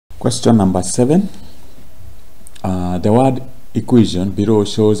Question number 7. The word equation below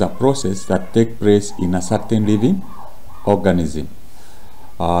shows a process that takes place in a certain living organism.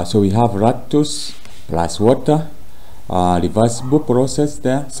 So we have lactose plus water, reversible process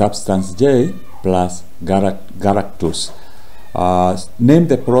there, substance J plus galactose. Name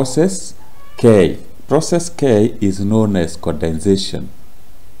the process K. Process K is known as condensation.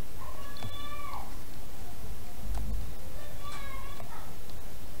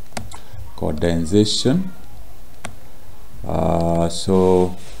 Condensation.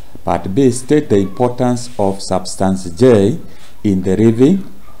 So part B, state the importance of substance J in the living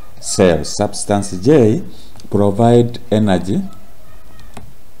cells. Substance J provide energy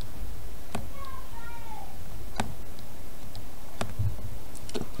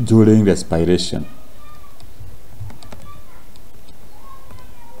during respiration.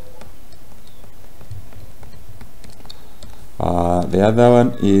 The other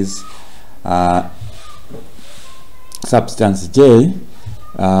one is substance J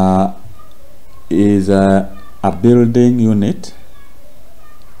is a building unit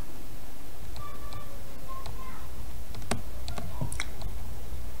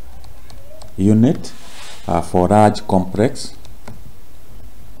for large complex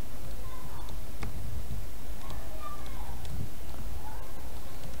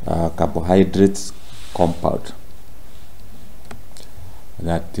carbohydrates compound.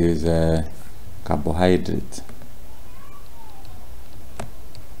 That is carbohydrate.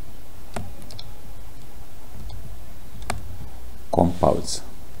 Compounds.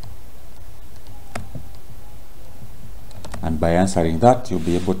 And by answering that, you'll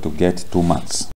be able to get 2 marks.